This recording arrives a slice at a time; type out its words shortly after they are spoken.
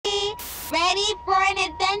Ready for an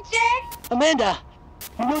adventure? Amanda,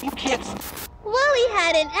 you know you can't... Willie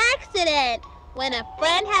had an accident. When a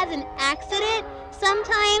friend has an accident,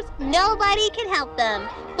 sometimes nobody can help them.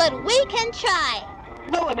 But we can try.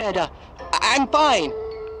 No, Amanda, I'm fine.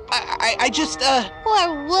 I just,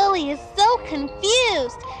 Poor Willie is so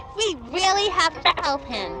confused. We really have to help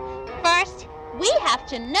him. First, we have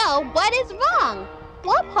to know what is wrong.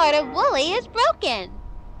 What part of Willie is broken?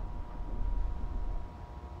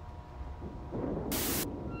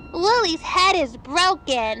 Willie's head is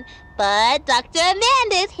broken, but Dr.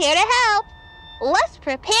 Amanda is here to help. Let's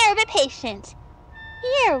prepare the patient.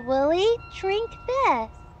 Here, Willie, drink this.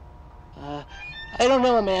 I don't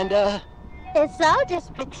know, Amanda. It's all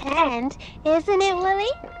just pretend, isn't it,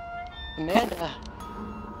 Willie? Amanda,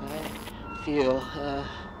 I feel,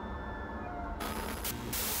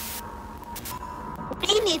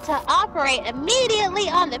 We need to operate immediately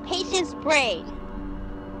on the patient's brain.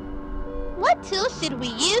 What tool should we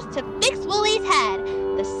use to fix Willie's head?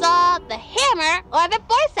 The saw, the hammer, or the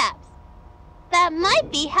forceps? That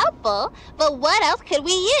might be helpful, but what else could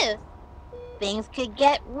we use? Things could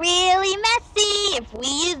get really messy if we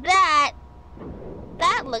use that.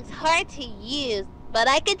 That looks hard to use, but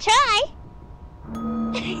I could try.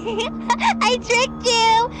 I tricked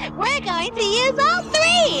you! We're going to use all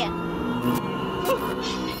three!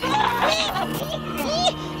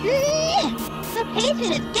 The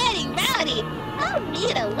patient is getting rowdy. I'll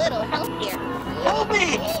need a little help here. help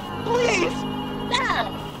me! Please! So,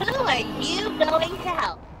 who are you going to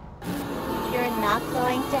help? You're not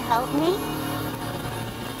going to help me?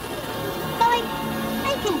 Fine,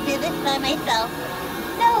 I can do this by myself.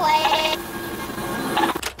 No way!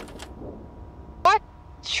 Or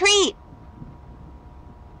treat!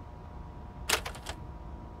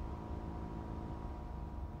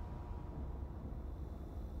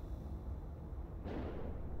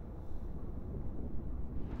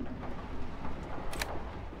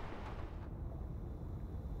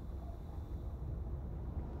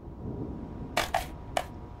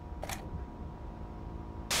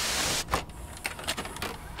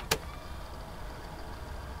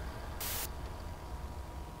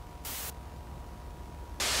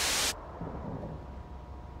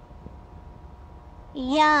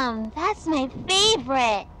 Yum, that's my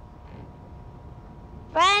favorite.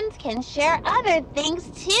 Friends can share other things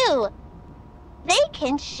too. They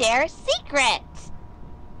can share secrets.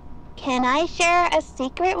 Can I share a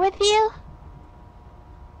secret with you?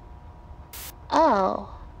 Oh.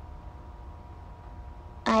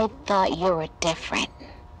 I thought you were different.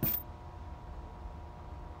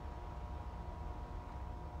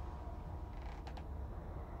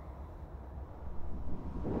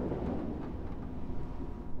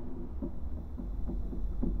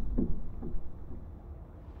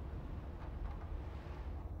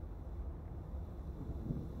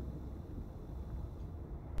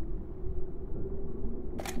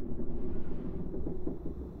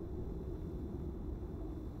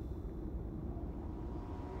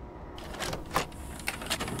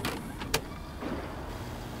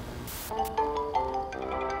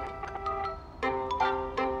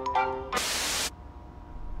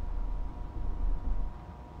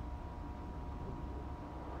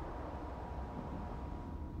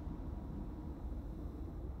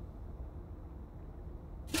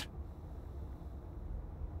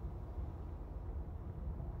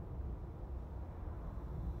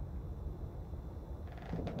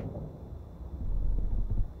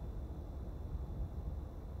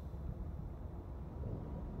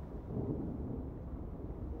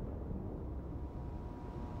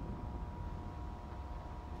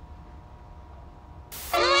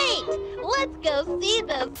 Let's go see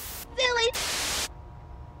those silly...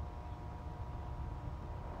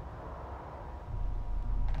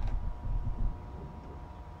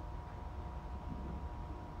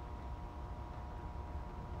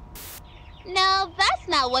 No, that's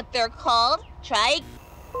not what they're called. Try...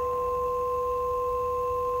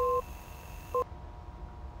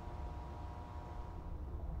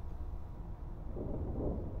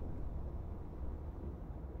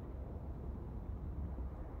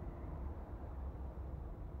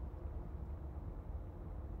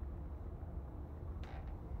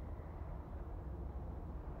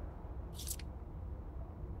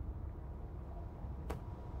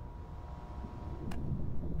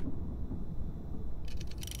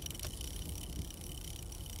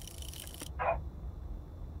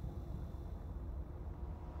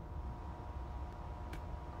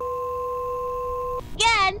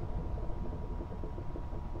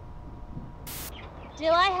 Do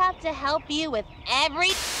I have to help you with every...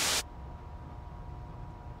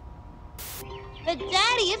 The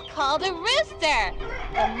daddy is is called a rooster.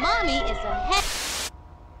 The mommy is a hen.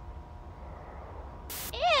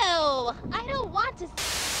 Ew, I don't want to.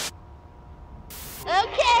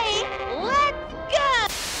 Okay, let's go.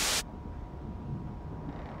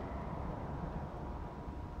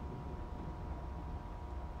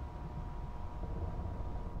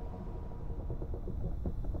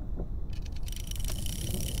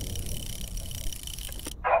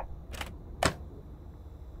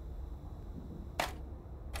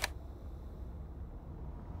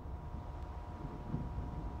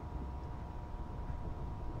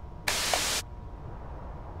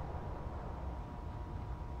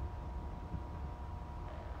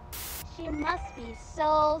 She must be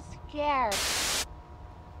so scared.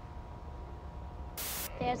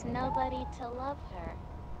 There's nobody to love her.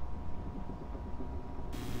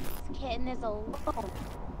 This kitten is alone.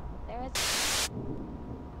 There is...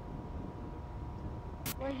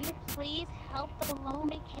 Will you please help the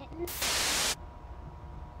lonely kitten?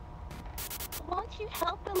 Won't you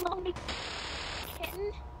help the lonely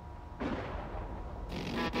kitten?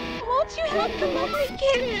 Won't you help the lonely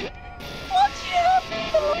kitten? Won't you help the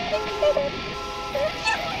lonely kitten? Won't you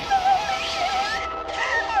help the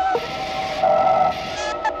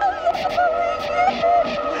lonely kitten?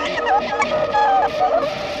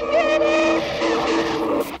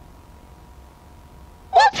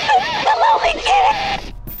 Won't you help the lonely kitten?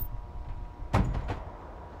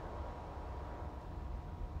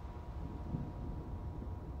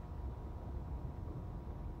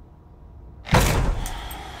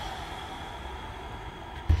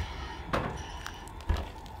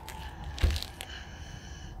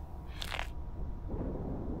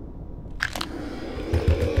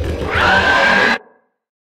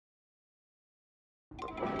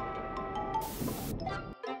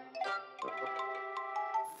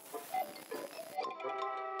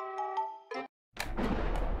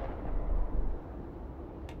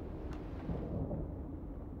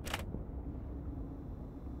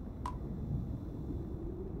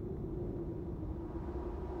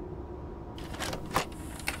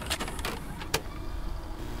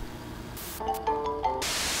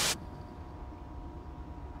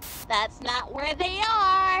 That's not where they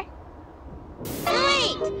are.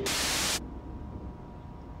 Wait!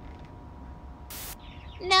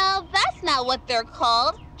 No, that's not what they're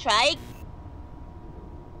called. Try.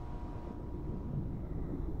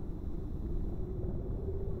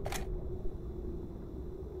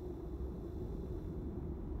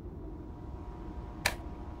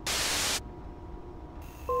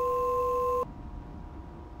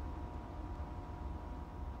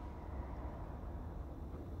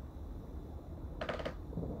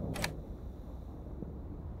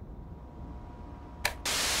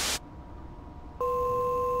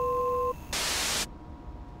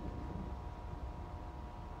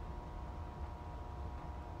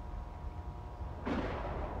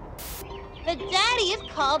 The daddy is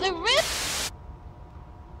called a rooster.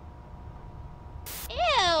 Ew,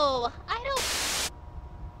 I don't...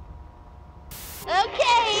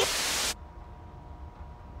 Okay.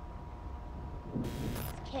 This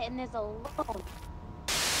kitten is alone.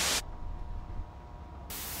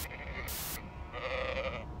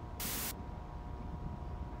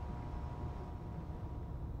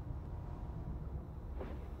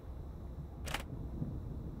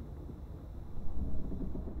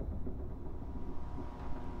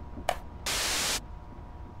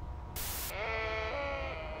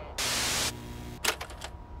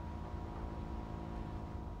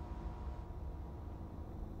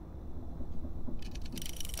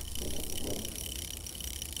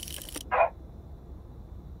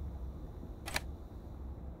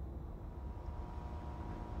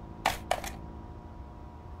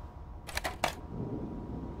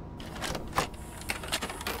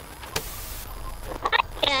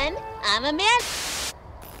 I'm a man.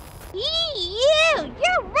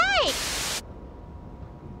 You're right.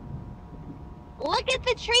 Look at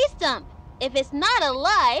the tree stump. If it's not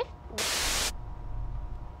alive...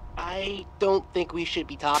 I don't think we should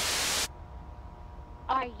be talking.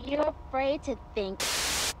 Are you afraid to think?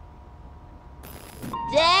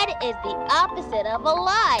 Dead is the opposite of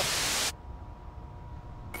alive.